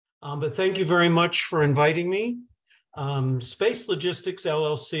But thank you very much for inviting me. Space Logistics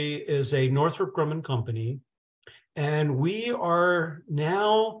LLC is a Northrop Grumman company, and we are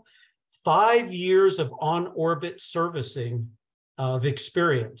now 5 years of on-orbit servicing of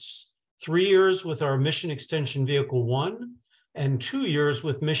experience. 3 years with our Mission Extension Vehicle 1 and 2 years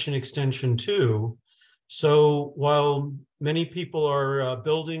with Mission Extension 2. So while many people are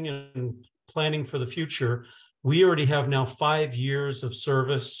building and planning for the future, we already have now 5 years of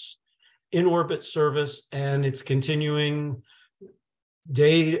service, in-orbit service, and it's continuing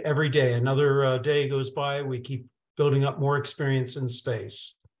every day. Another day goes by, we keep building up more experience in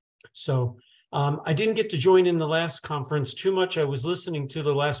space. So I didn't get to join in the last conference too much. I was listening to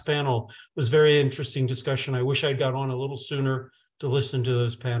the last panel. It was very interesting discussion. I wish I'd got on a little sooner to listen to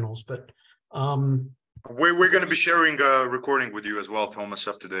those panels, but we're going to be sharing a recording with you as well, Thomas,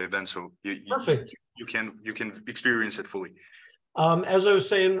 after the event, so perfect. You can experience it fully. As I was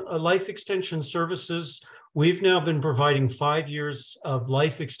saying, life extension services, we've now been providing 5 years of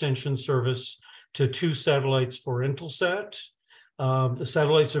life extension service to 2 satellites for Intelsat. The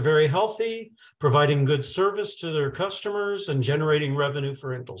satellites are very healthy, providing good service to their customers and generating revenue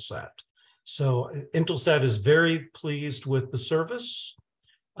for Intelsat. So Intelsat is very pleased with the service,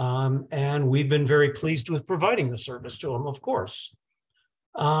 and we've been very pleased with providing the service to them, of course.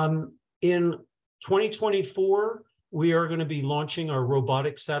 In 2024, we are going to be launching our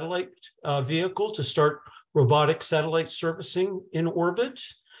robotic satellite vehicle to start robotic satellite servicing in orbit.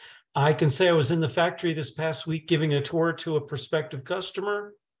 I can say I was in the factory this past week giving a tour to a prospective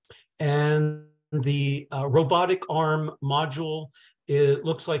customer, and the robotic arm module, it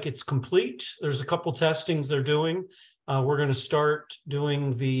looks like it's complete. There's a couple testings they're doing. We're going to start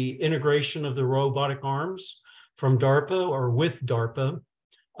doing the integration of the robotic arms from DARPA or with DARPA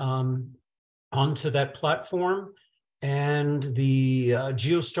onto that platform. And the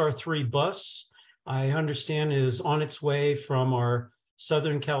Geostar 3 bus, I understand, is on its way from our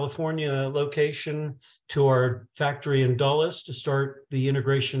Southern California location to our factory in Dulles to start the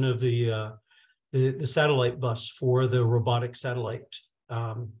integration of the satellite bus for the robotic satellite.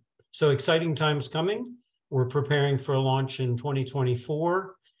 So exciting times coming. We're preparing for a launch in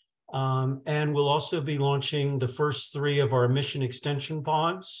 2024. And we'll also be launching the first 3 of our mission extension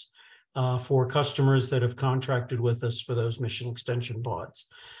pods for customers that have contracted with us for those mission extension pods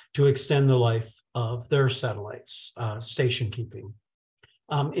to extend the life of their satellites, station keeping.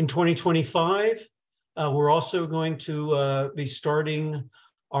 In 2025, we're also going to be starting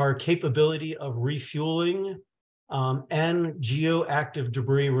our capability of refueling and geoactive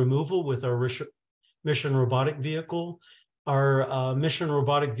debris removal with our mission robotic vehicle. Our mission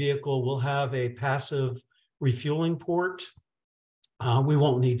robotic vehicle will have a passive refueling port. We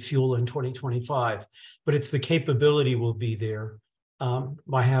won't need fuel in 2025, but it's the capability will be there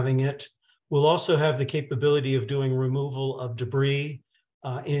by having it. We'll also have the capability of doing removal of debris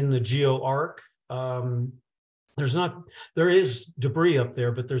in the GeoArc. There is debris up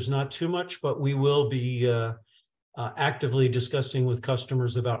there, but there's not too much, but we will be actively discussing with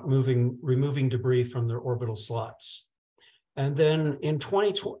customers about removing debris from their orbital slots. And then in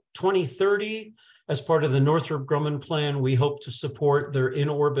 2030, as part of the Northrop Grumman plan, we hope to support their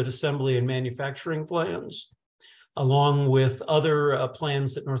in-orbit assembly and manufacturing plans, along with other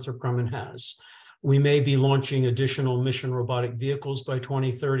plans that Northrop Grumman has. We may be launching additional mission robotic vehicles by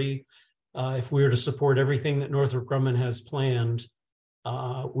 2030. If we were to support everything that Northrop Grumman has planned,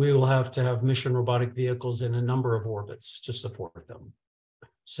 we will have to have mission robotic vehicles in a number of orbits to support them.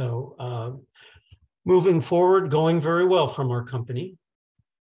 So moving forward, going very well from our company.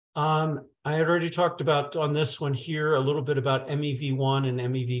 I had already talked about on this one here a little bit about MEV1 and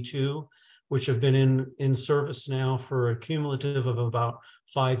MEV2, which have been in service now for a cumulative of about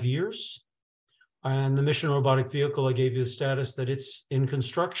 5 years. And the mission robotic vehicle, I gave you the status that it's in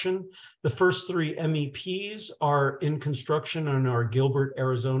construction. The first 3 MEPs are in construction in our Gilbert,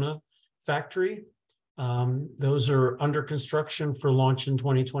 Arizona factory. Those are under construction for launch in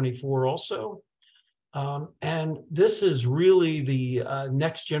 2024 also. And this is really the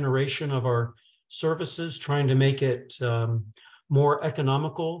next generation of our services, trying to make it more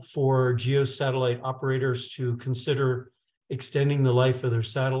economical for geosatellite operators to consider extending the life of their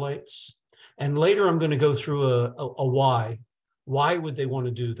satellites. And later I'm going to go through a why. Why would they want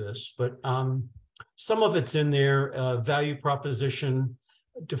to do this? But some of it's in there, value proposition,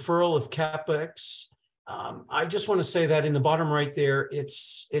 deferral of CapEx. I just want to say that in the bottom right there,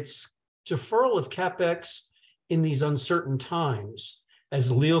 it's deferral of CapEx in these uncertain times.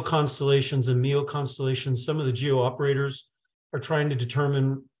 As LEO constellations and MEO constellations, some of the geo operators are trying to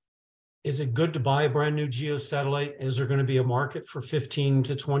determine Is it good to buy a brand new geosatellite? Is there going to be a market for 15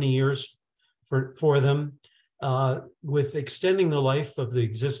 to 20 years for them? With extending the life of the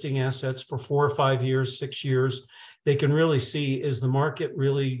existing assets for 4 or 5 years, 6 years, they can really see, is the market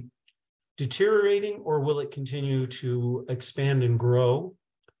really deteriorating or will it continue to expand and grow?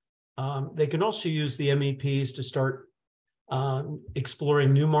 They can also use the MEPs to start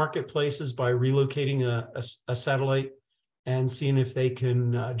exploring new marketplaces by relocating a satellite and seeing if they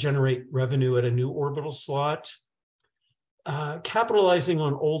can generate revenue at a new orbital slot. Capitalizing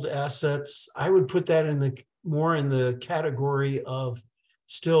on old assets, I would put that more in the category of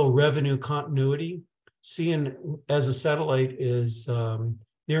still revenue continuity. Seeing as a satellite is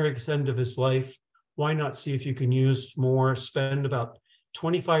near its end of its life, why not see if you can use more, spend about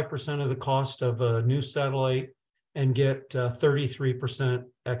 25% of the cost of a new satellite and get 33%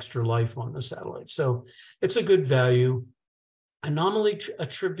 extra life on the satellite. So it's a good value. Anomaly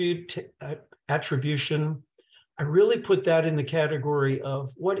attribution, I really put that in the category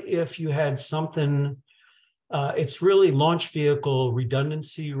of what if you had something, it's really launch vehicle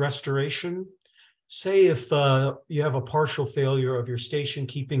redundancy restoration. Say if you have a partial failure of your station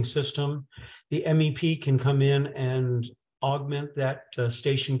keeping system, the MEP can come in and augment that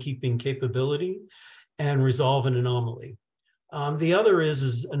station keeping capability and resolve an anomaly. The other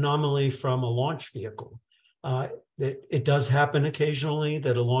is anomaly from a launch vehicle. It does happen occasionally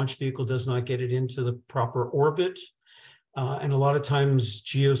that a launch vehicle does not get it into the proper orbit. And a lot of times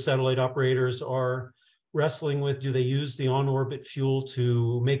geosatellite operators are wrestling with, do they use the on-orbit fuel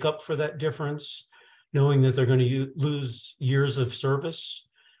to make up for that difference, knowing that they're going to lose years of service?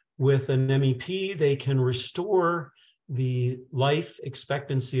 With an MEP, they can restore the life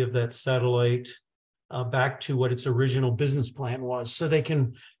expectancy of that satellite back to what its original business plan was, so they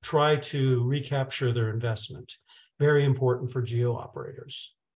can try to recapture their investment. Very important for geo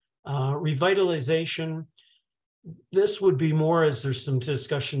operators. Revitalization, this would be more as there's some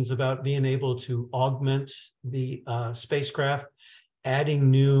discussions about being able to augment the spacecraft,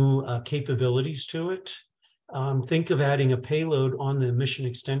 adding new capabilities to it. Think of adding a payload on the mission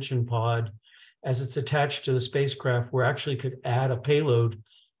extension pod as it's attached to the spacecraft, where actually could add a payload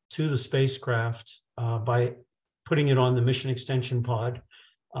to the spacecraft by putting it on the mission extension pod.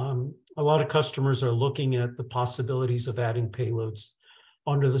 A lot of customers are looking at the possibilities of adding payloads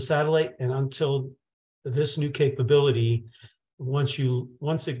onto the satellite, and until this new capability, once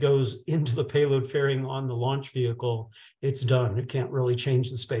it goes into the payload fairing on the launch vehicle, it's done. It can't really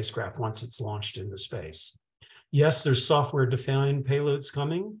change the spacecraft once it's launched into space. Yes, there's software-defined payloads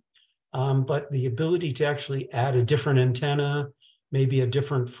coming, but the ability to actually add a different antenna, maybe a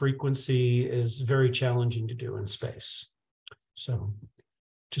different frequency, is very challenging to do in space. So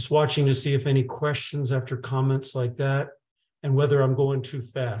just watching to see if any questions after comments like that, and whether I'm going too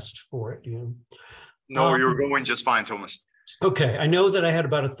fast for it. No, you're going just fine, Thomas. Okay, I know that I had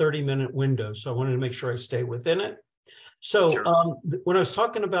about a 30-minute window, so I wanted to make sure I stay within it. So Sure. When I was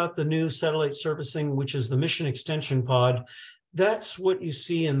talking about the new satellite servicing, which is the mission extension pod, that's what you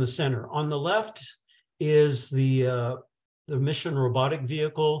see in the center. On the left is the mission robotic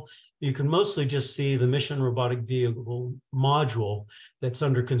vehicle. You can mostly just see the mission robotic vehicle module that's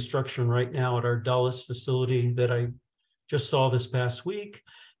under construction right now at our Dulles facility that I just saw this past week.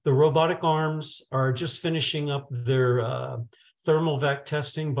 The robotic arms are just finishing up their thermal vac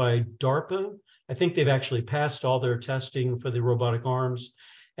testing by DARPA. I think they've actually passed all their testing for the robotic arms,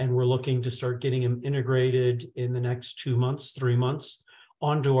 and we're looking to start getting them integrated in the next 2 months, 3 months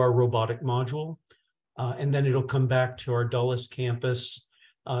onto our robotic module. And then it'll come back to our Dulles campus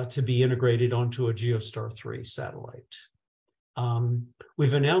to be integrated onto a Geostar 3 satellite.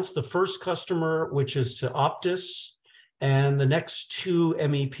 We've announced the first customer, which is to Optus, and the next 2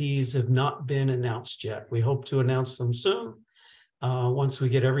 MEPs have not been announced yet. We hope to announce them soon once we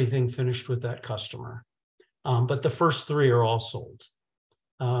get everything finished with that customer. But the first 3 are all sold.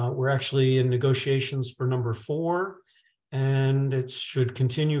 We're actually in negotiations for number 4, and it should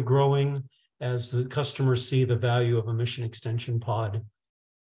continue growing as the customers see the value of a mission extension pod.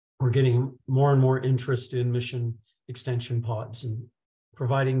 We're getting more and more interest in mission extension pods and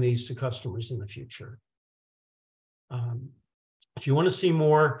providing these to customers in the future. If you want to see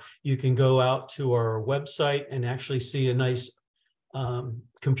more, you can go out to our website and actually see a nice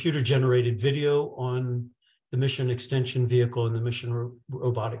computer-generated video on the mission extension vehicle and the mission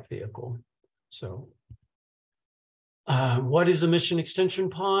robotic vehicle. So what is a mission extension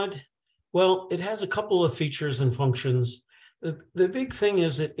pod? Well, it has a couple of features and functions. The big thing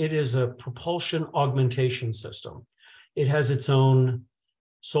is that it is a propulsion augmentation system. It has its own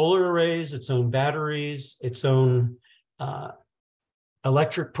solar arrays, its own batteries, its own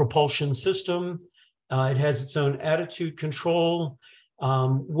electric propulsion system. It has its own attitude control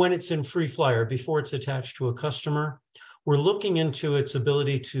when it's in free flyer, before it's attached to a customer. We're looking into its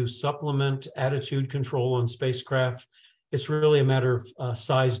ability to supplement attitude control on spacecraft. It's really a matter of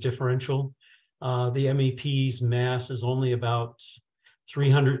size differential. The MEP's mass is only about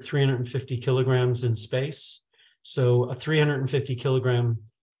 350 kilograms in space. So a 350 kilogram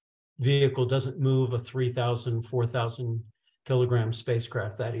vehicle doesn't move a 3,000, 4,000 kilogram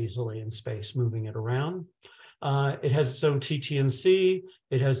spacecraft that easily in space, moving it around. It has its own TT&C.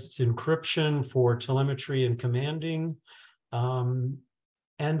 It has its encryption for telemetry and commanding. And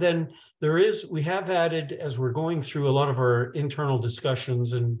then we have added, as we're going through a lot of our internal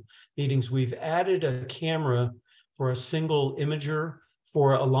discussions and meetings, we've added a camera for a single imager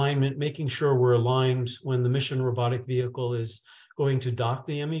for alignment, making sure we're aligned when the mission robotic vehicle is going to dock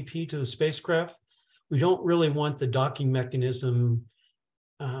the MEP to the spacecraft. We don't really want the docking mechanism,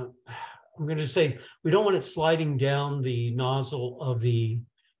 I'm going to say, we don't want it sliding down the nozzle of the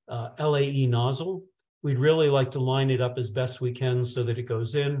LAE nozzle. We'd really like to line it up as best we can so that it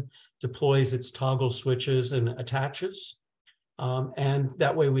goes in, deploys its toggle switches and attaches. And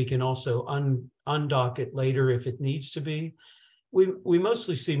that way we can also undock it later if it needs to be. We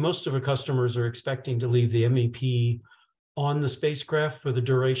mostly see most of our customers are expecting to leave the MEP on the spacecraft for the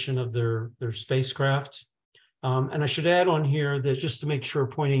duration of their spacecraft. And I should add on here that, just to make sure,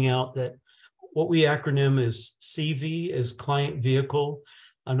 pointing out that what we acronym is CV, is client vehicle.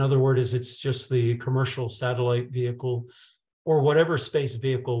 Another word is it's just the commercial satellite vehicle or whatever space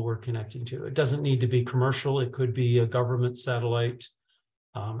vehicle we're connecting to. It doesn't need to be commercial. It could be a government satellite.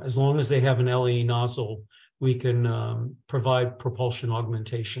 As long as they have an LE nozzle, we can provide propulsion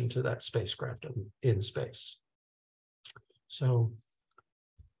augmentation to that spacecraft in space. So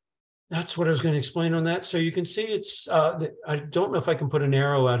that's what I was going to explain on that. So you can see it's, I don't know if I can put an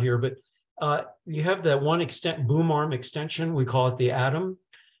arrow out here, but you have that one boom arm extension. We call it the atom.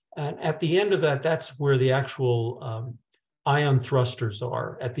 And at the end of that, that's where the actual ion thrusters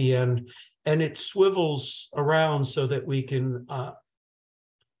are at the end. And it swivels around so that we can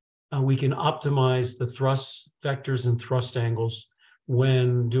optimize the thrust vectors and thrust angles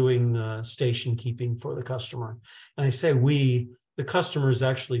when doing station keeping for the customer. And I say the customer is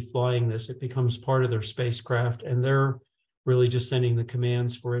actually flying this. It becomes part of their spacecraft, and they're really just sending the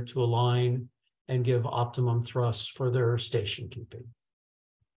commands for it to align and give optimum thrust for their station keeping.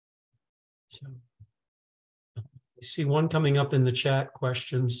 So I see one coming up in the chat,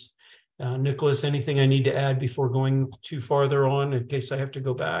 questions. Nicholas, anything I need to add before going too farther on in case I have to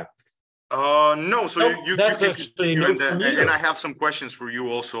go back? No, so Nope, you that's can actually continue, no and I have some questions for you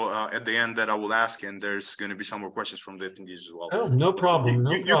also at the end that I will ask, and there's going to be some more questions from the attendees as well. Oh, no problem.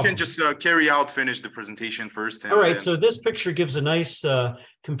 You can just finish the presentation first. And all right, so this picture gives a nice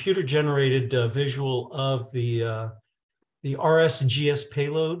computer-generated visual of the RS-GS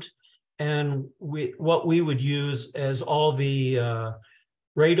payload, and what we would use as all the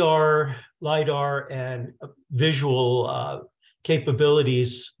radar, LiDAR, and visual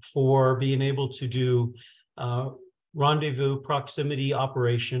capabilities for being able to do rendezvous, proximity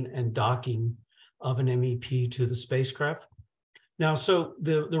operation, and docking of an MEP to the spacecraft. Now, so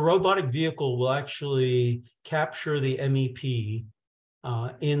the robotic vehicle will actually capture the MEP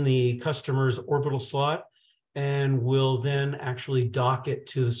in the customer's orbital slot and will then actually dock it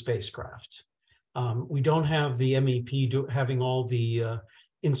to the spacecraft. We don't have the MEP having all the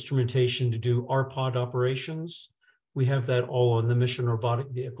instrumentation to do RPOD operations. We have that all on the mission robotic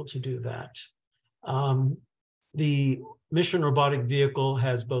vehicle to do that. The mission robotic vehicle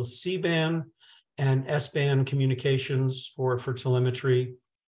has both C-band and S-band communications for telemetry.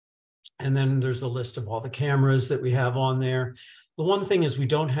 And then there's a list of all the cameras that we have on there. The one thing is we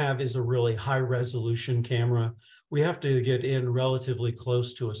don't have is a really high resolution camera. We have to get in relatively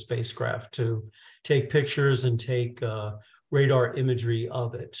close to a spacecraft to take pictures and take radar imagery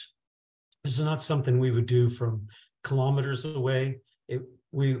of it. This is not something we would do from kilometers away.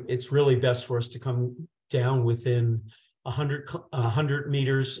 It's really best for us to come down within 100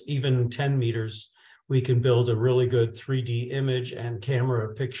 meters, even 10 meters. We can build a really good 3D image and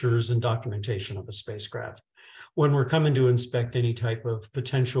camera pictures and documentation of a spacecraft. When we're coming to inspect any type of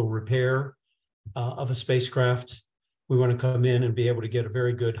potential repair of a spacecraft, we want to come in and be able to get a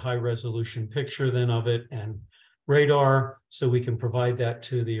very good high resolution picture then of it and radar, so we can provide that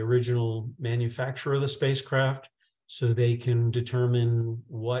to the original manufacturer of the spacecraft so they can determine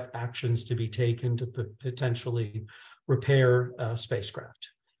what actions to be taken to potentially repair a spacecraft.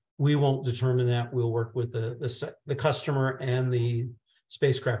 We won't determine that. We'll work with the customer and the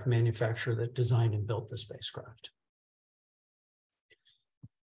spacecraft manufacturer that designed and built the spacecraft.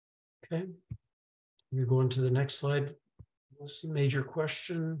 Okay. We're going to the next slide. What's the major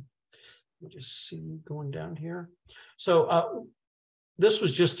question? Let me just see going down here. So this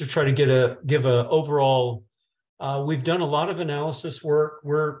was just to try to give a overall. We've done a lot of analysis work.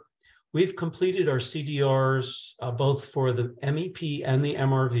 We've completed our CDRs both for the MEP and the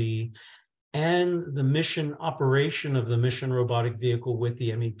MRV, and the mission operation of the mission robotic vehicle with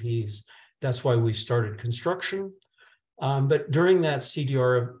the MEPs. That's why we started construction. But during that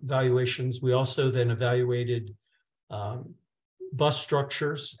CDR evaluations, we also then evaluated bus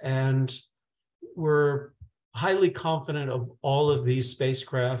structures, and we're highly confident of all of these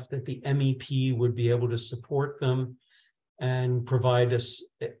spacecraft that the MEP would be able to support them and provide us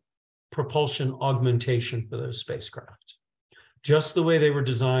propulsion augmentation for those spacecraft. Just the way they were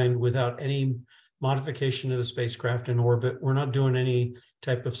designed, without any modification of the spacecraft in orbit. We're not doing any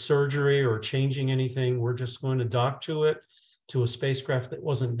type of surgery or changing anything. We're just going to dock to it, to a spacecraft that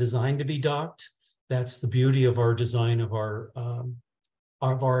wasn't designed to be docked. That's the beauty of our design of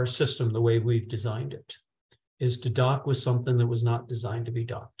our system, the way we've designed it, is to dock with something that was not designed to be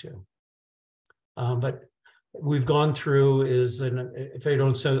docked to. But we've gone through and if I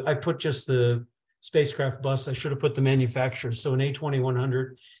don't say, I put just the spacecraft bus. I should have put the manufacturer. So an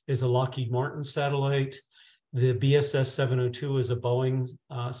A2100 is a Lockheed Martin satellite. The BSS 702 is a Boeing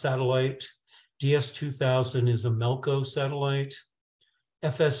satellite. DS2000 is a Melco satellite.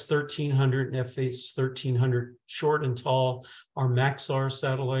 FS 1300 and FS 1300 short and tall are Maxar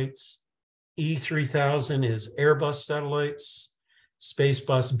satellites. E3000 is Airbus satellites.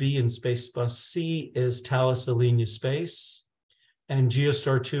 Spacebus B and Spacebus C is Thales Alenia Space. And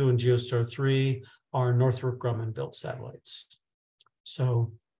Geostar 2 and Geostar 3 are Northrop Grumman built satellites.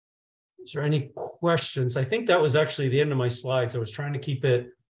 So is there any questions? I think that was actually the end of my slides. I was trying to keep it,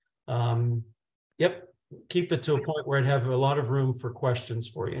 keep it to a point where I'd have a lot of room for questions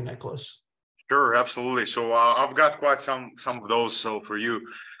for you, Nicholas. Sure, absolutely. So I've got quite some of those. So for you,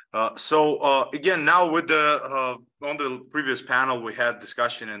 again, now with the on the previous panel we had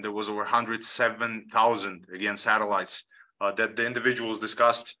discussion, and there was over 107,000 again satellites that the individuals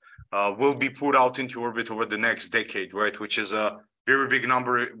discussed will be put out into orbit over the next decade, right? Which is a very big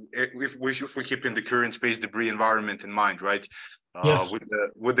number if we keep in the current space debris environment in mind, right? Yes.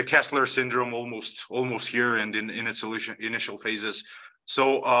 With the Kessler syndrome almost here and in its initial phases.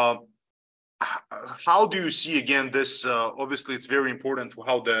 So how do you see again this? Obviously, it's very important for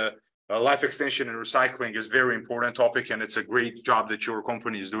how the life extension and recycling is very important topic, and it's a great job that your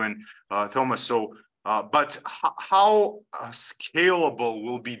company is doing, Thomas. So, but how scalable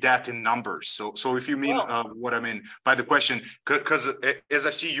will be that in numbers? So if you mean what I mean by the question, because as I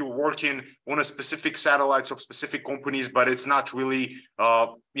see you're working on a specific satellites of specific companies, but it's not really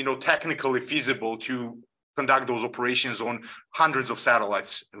technically feasible to conduct those operations on hundreds of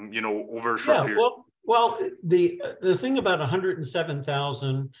satellites, over a short period. Well, the thing about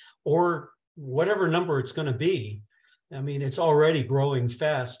 107,000 or whatever number it's going to be, I mean, it's already growing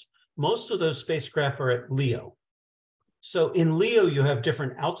fast. Most of those spacecraft are at LEO. So in LEO, you have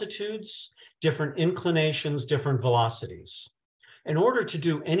different altitudes, different inclinations, different velocities. In order to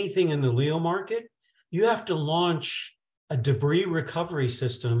do anything in the LEO market, you have to launch a debris recovery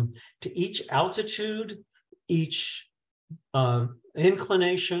system to each altitude, each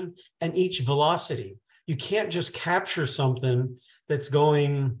inclination, and each velocity. You can't just capture something that's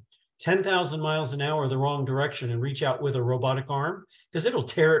going 10,000 miles an hour the wrong direction and reach out with a robotic arm, because it'll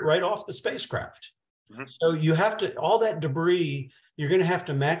tear it right off the spacecraft. Mm-hmm. So you have to, all that debris, you're going to have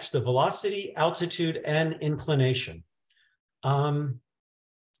to match the velocity, altitude, and inclination. The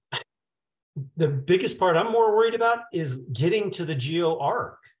biggest part I'm more worried about is getting to the geo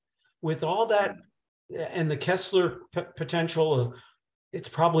arc with all that and the Kessler potential of, it's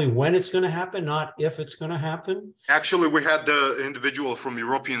probably when it's going to happen, not if it's going to happen. Actually, we had the individual from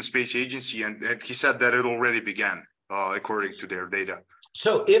European Space Agency, and he said that it already began, according to their data.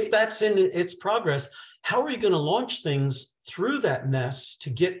 So if that's in its progress, how are you going to launch things through that mess to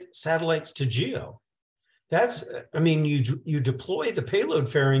get satellites to GEO? That's, I mean, you deploy the payload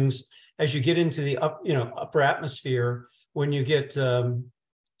fairings as you get into the upper atmosphere. When you get,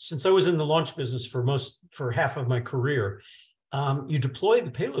 since I was in the launch business for half of my career, you deploy the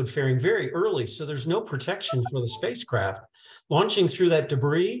payload fairing very early, so there's no protection for the spacecraft. Launching through that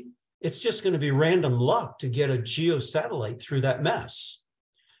debris, it's just going to be random luck to get a GEO satellite through that mess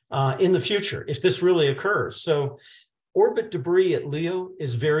in the future, if this really occurs. So orbit debris at LEO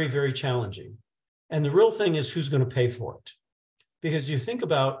is very, very challenging. And the real thing is who's going to pay for it. Because you think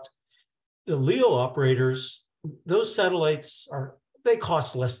about the LEO operators, those satellites they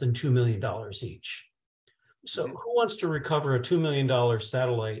cost less than $2 million each. So who wants to recover a $2 million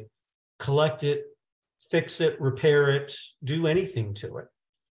satellite collect it, fix it, repair it, do anything to it.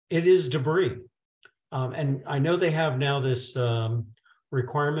 It is debris. And I know they have now this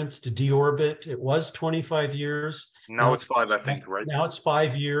requirements to deorbit. It was 25 years. Now it's 5, I think, right? Now it's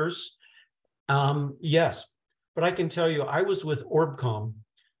 5 years. Yes, but I can tell you, I was with Orbcomm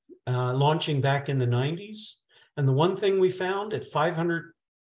launching back in the 90s. And the one thing we found at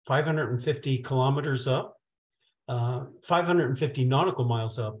 550 kilometers up, 550 nautical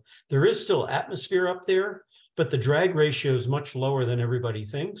miles up, there is still atmosphere up there, but the drag ratio is much lower than everybody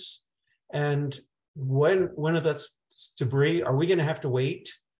thinks. And when that's debris, are we going to have to wait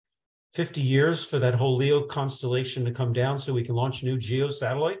 50 years for that whole Leo constellation to come down so we can launch new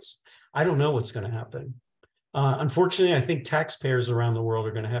geosatellites? I don't know what's going to happen. Unfortunately, I think taxpayers around the world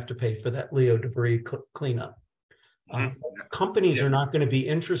are going to have to pay for that Leo debris cleanup. Companies are not going to be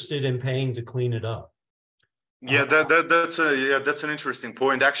interested in paying to clean it up. Yeah, that's an interesting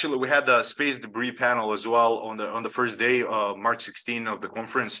point. Actually, we had the space debris panel as well on the first day, March 16 of the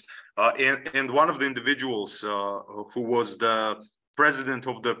conference, and one of the individuals who was the president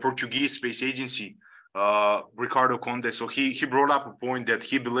of the Portuguese space agency, Ricardo Conde. So he brought up a point that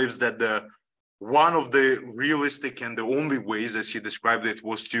he believes that one of the realistic and the only ways, as he described it,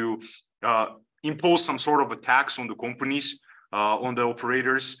 was to impose some sort of a tax on the companies, on the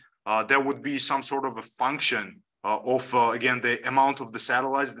operators. There would be some sort of a function of, again, the amount of the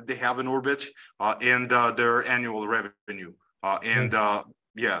satellites that they have in orbit and their annual revenue.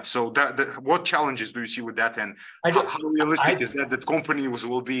 Yeah, so what challenges do you see with that? And how realistic is that companies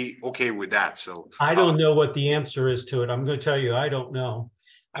will be okay with that? So I don't know what the answer is to it. I'm going to tell you, I don't know.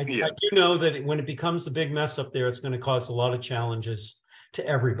 I do know that when it becomes a big mess up there, it's going to cause a lot of challenges to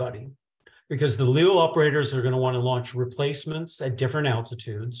everybody, because the LEO operators are going to want to launch replacements at different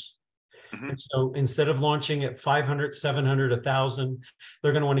altitudes. And so instead of launching at 500, 700, 1,000,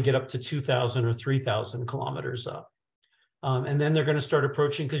 they're going to want to get up to 2,000 or 3,000 kilometers up. And then they're going to start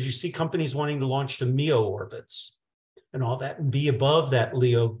approaching, because you see companies wanting to launch to MEO orbits and all that and be above that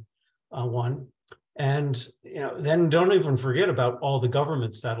LEO one. And, then don't even forget about all the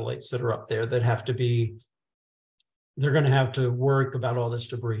government satellites that are up there that have to be, they're going to have to worry about all this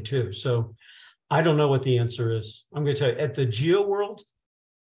debris too. So I don't know what the answer is. I'm going to tell you, at the geo world,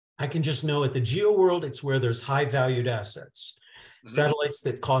 I can just know at the geo world, it's where there's high valued assets. Satellites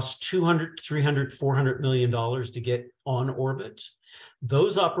that cost $200, $300, $400 million to get on orbit.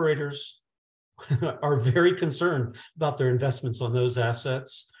 Those operators are very concerned about their investments on those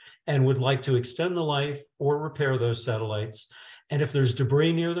assets and would like to extend the life or repair those satellites. And if there's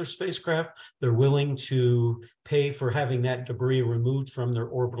debris near their spacecraft, they're willing to pay for having that debris removed from their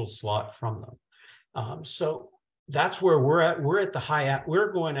orbital slot from them. So that's where we're at. We're at the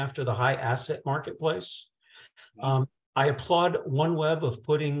we're going after the high asset marketplace. I applaud OneWeb of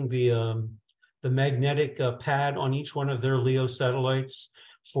putting the magnetic pad on each one of their LEO satellites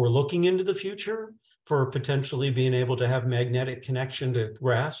for looking into the future, for potentially being able to have magnetic connection to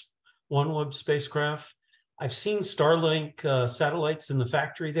grasp OneWeb spacecraft. I've seen Starlink satellites in the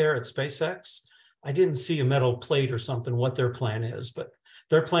factory there at SpaceX. I didn't see a metal plate or something, what their plan is, but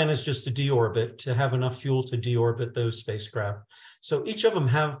their plan is just to deorbit, to have enough fuel to deorbit those spacecraft. So each of them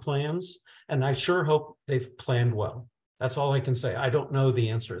have plans, and I sure hope they've planned well. That's all I can say. I don't know the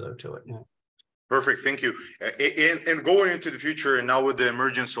answer, though, to it. Perfect, thank you. And going into the future, and now with the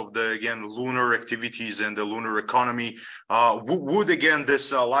emergence of the, again, lunar activities and the lunar economy, would again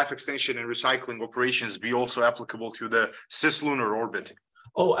this life extension and recycling operations be also applicable to the cislunar orbit?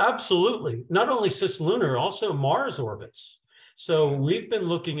 Oh, absolutely. Not only cislunar, also Mars orbits. So we've been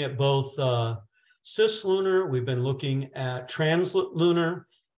looking at both cislunar, we've been looking at translunar,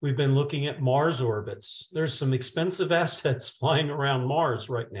 we've been looking at Mars orbits. There's some expensive assets flying around Mars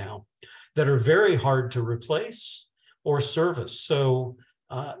right now that are very hard to replace or service. So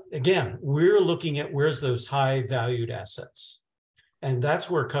again, we're looking at where's those high valued assets. And that's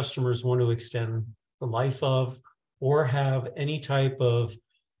where customers want to extend the life of, or have any type of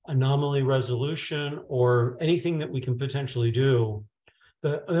anomaly resolution or anything that we can potentially do.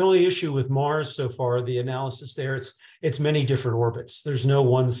 The only issue with Mars so far, the analysis there, it's many different orbits. There's no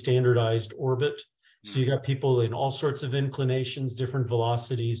one standardized orbit. So you got people in all sorts of inclinations, different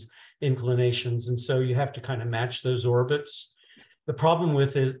velocities, inclinations. And so you have to kind of match those orbits. The problem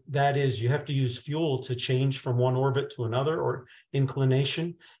with is you have to use fuel to change from one orbit to another, or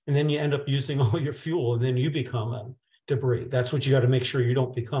inclination. And then you end up using all your fuel, and then you become a debris. That's what you got to make sure you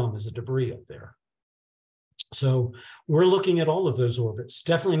don't become, is a debris up there. So we're looking at all of those orbits.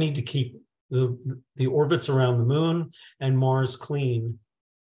 Definitely need to keep the orbits around the moon and Mars clean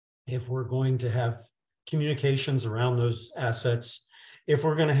if we're going to have communications around those assets if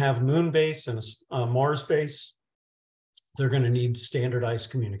we're going to have moon base and a Mars base, they're going to need standardized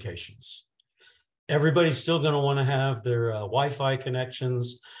communications. Everybody's still going to want to have their Wi-Fi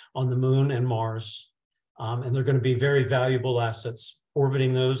connections on the moon and Mars, and they're going to be very valuable assets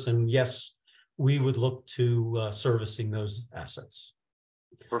orbiting those. And yes, we would look to servicing those assets.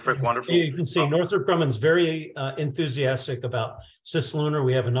 Perfect, wonderful. You can see Northrop Grumman's very enthusiastic about cislunar.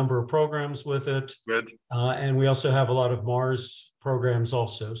 We have a number of programs with it. Good. And we also have a lot of Mars programs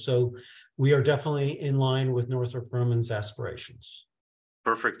also. So we are definitely in line with Northrop Grumman's aspirations.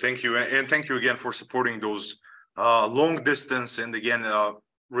 Perfect, thank you. And thank you again for supporting those long distance and again,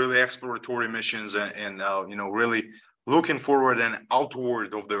 really exploratory missions and you know, really looking forward and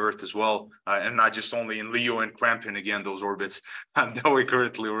outward of the Earth as well, and not just only in Leo and Crampon, again, those orbits that we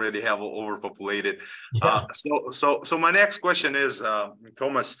currently already have overpopulated. Yeah. So my next question is,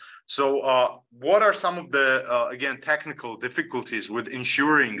 Thomas, so what are some of the, again, technical difficulties with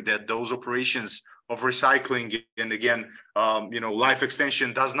ensuring that those operations of recycling and again, you know, life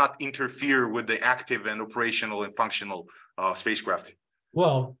extension does not interfere with the active and operational and functional spacecraft?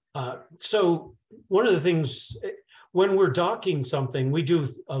 Well, so one of the things, when we're docking something, we do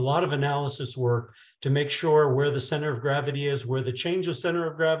a lot of analysis work to make sure where the center of gravity is, where the change of center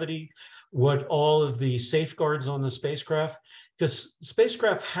of gravity, what all of the safeguards on the spacecraft, because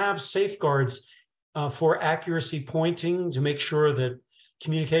spacecraft have safeguards for accuracy pointing to make sure that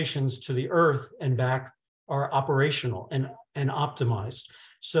communications to the Earth and back are operational and optimized.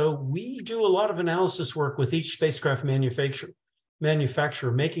 So we do a lot of analysis work with each spacecraft manufacturer,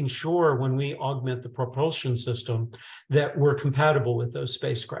 making sure when we augment the propulsion system that we're compatible with those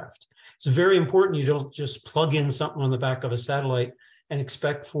spacecraft. It's very important you don't just plug in something on the back of a satellite and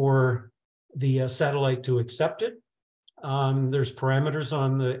expect for the satellite to accept it. There's parameters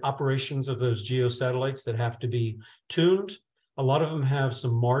on the operations of those geosatellites that have to be tuned. A lot of them have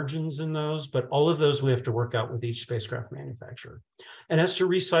some margins in those, but all of those we have to work out with each spacecraft manufacturer. And as to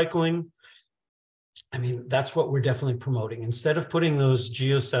recycling, I mean, that's what we're definitely promoting. Instead of putting those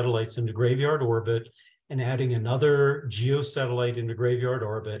geosatellites into graveyard orbit and adding another geosatellite into graveyard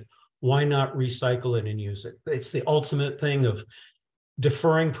orbit, why not recycle it and use it? It's the ultimate thing of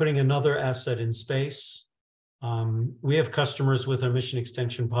deferring putting another asset in space. We have customers with our mission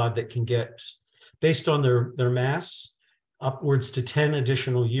extension pod that can get, based on their mass, upwards to 10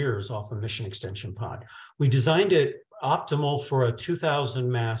 additional years off a mission extension pod. We designed it optimal for a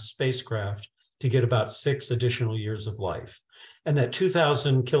 2,000 mass spacecraft to get about 6 additional years of life. And that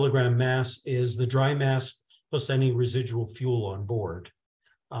 2,000 kilogram mass is the dry mass plus any residual fuel on board.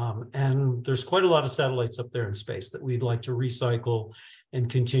 And there's quite a lot of satellites up there in space that we'd like to recycle and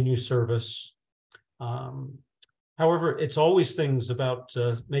continue service. However, it's always things about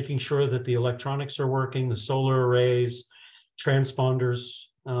making sure that the electronics are working, the solar arrays, transponders.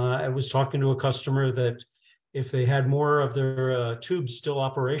 I was talking to a customer that if they had more of their tubes still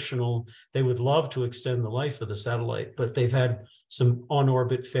operational, they would love to extend the life of the satellite, but they've had some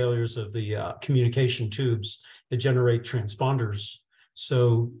on-orbit failures of the communication tubes that generate transponders.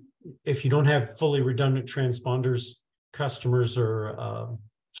 So if you don't have fully redundant transponders, customers are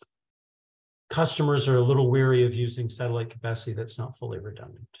a little weary of using satellite capacity that's not fully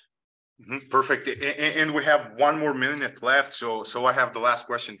redundant. Perfect. And we have 1 more minute left. So I have the last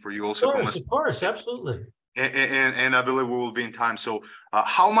question for you also, Thomas. Of course, absolutely. And I believe we will be in time. So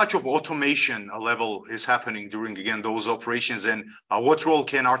how much of automation level is happening during, again, those operations, and what role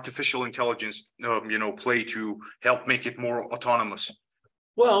can artificial intelligence, you know, play to help make it more autonomous?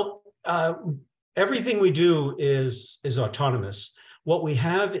 Well, everything we do is autonomous. What we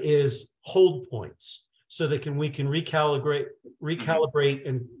have is hold points so that we can recalibrate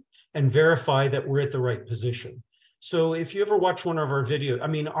and verify that we're at the right position. So if you ever watch one of our videos, I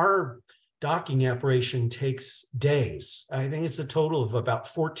mean, our docking operation takes days. I think it's a total of about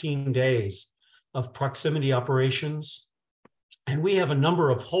 14 days of proximity operations. And we have a number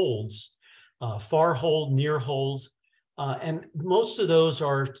of holds, far hold, near hold. And most of those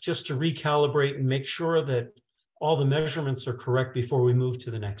are just to recalibrate and make sure that all the measurements are correct before we move to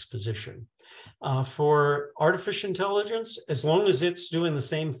the next position. For artificial intelligence, as long as it's doing the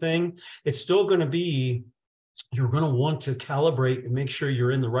same thing, it's still going to be, you're going to want to calibrate and make sure you're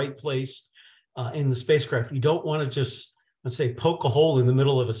in the right place in the spacecraft. You don't want to just, let's say, poke a hole in the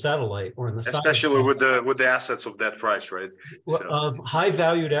middle of a satellite or in the especially with the assets of that price, right? So. Of high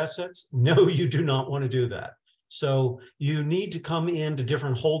valued assets, no, you do not want to do that. So you need to come into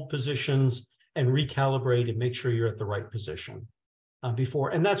different hold positions and recalibrate and make sure you're at the right position before.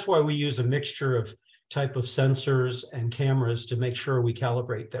 And that's why we use a mixture of type of sensors and cameras to make sure we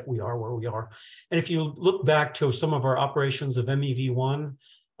calibrate that we are where we are. And if you look back to some of our operations of MEV1,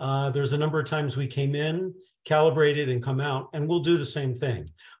 there's a number of times we came in, calibrated, and come out, and we'll do the same thing.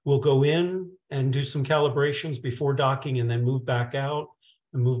 We'll go in and do some calibrations before docking and then move back out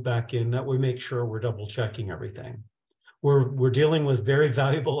and move back in. That way, make sure we're double checking everything. We're dealing with very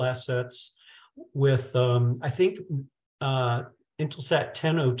valuable assets with, I think Intelsat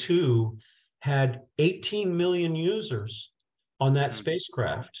 1002 had 18 million users on that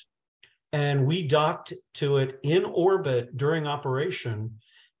spacecraft. And we docked to it in orbit during operation.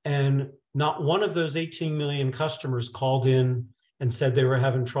 And not one of those 18 million customers called in and said they were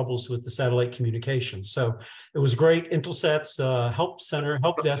having troubles with the satellite communication. So it was great. Intelsat's help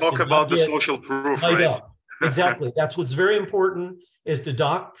desk. Talk about the social proof, right? Exactly. That's what's very important, is to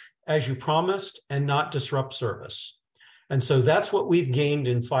dock as you promised and not disrupt service. And so that's what we've gained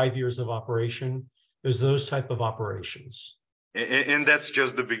in 5 years of operation, is those type of operations. And that's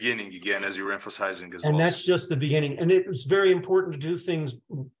just the beginning, again, as you're emphasizing as well. And that's just the beginning. And it was very important to do things,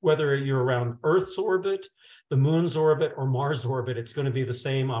 whether you're around Earth's orbit, the moon's orbit, or Mars' orbit, it's going to be the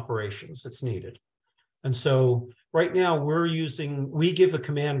same operations that's needed. And so right now we give a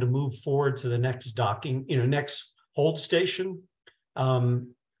command to move forward to the next docking, next hold station.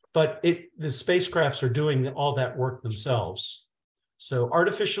 But the spacecrafts are doing all that work themselves. So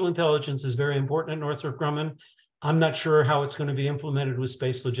artificial intelligence is very important at Northrop Grumman. I'm not sure how it's going to be implemented with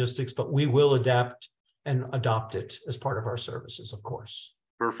space logistics, but we will adapt and adopt it as part of our services, of course.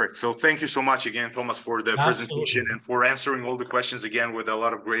 Perfect. So thank you so much again, Thomas, for the presentation and for answering all the questions again with a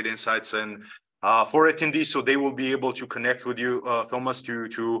lot of great insights. And for attendees, so they will be able to connect with you, Thomas,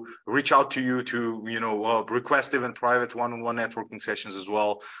 to reach out to you, to request even private one-on-one networking sessions as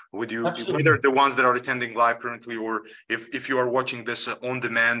well with you. Absolutely. Whether the ones that are attending live currently, or if you are watching this on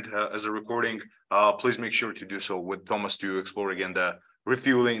demand as a recording, please make sure to do so with Thomas to explore again the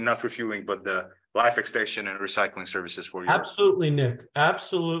not refueling, but the life extension and recycling services for you. Absolutely, Nick.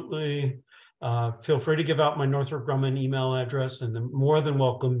 Absolutely. Feel free to give out my Northrop Grumman email address, and I'm more than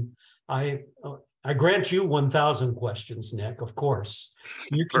welcome. I grant you 1,000 questions, Nick, of course.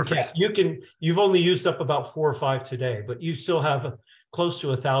 You've only used up about 4 or 5 today, but you still have close to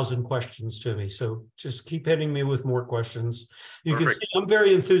 1,000 questions to me. So just keep hitting me with more questions. You can see I'm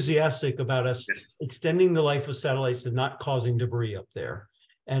very enthusiastic about us extending the life of satellites and not causing debris up there.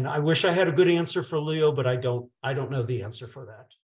 And I wish I had a good answer for Leo, but I don't know the answer for that.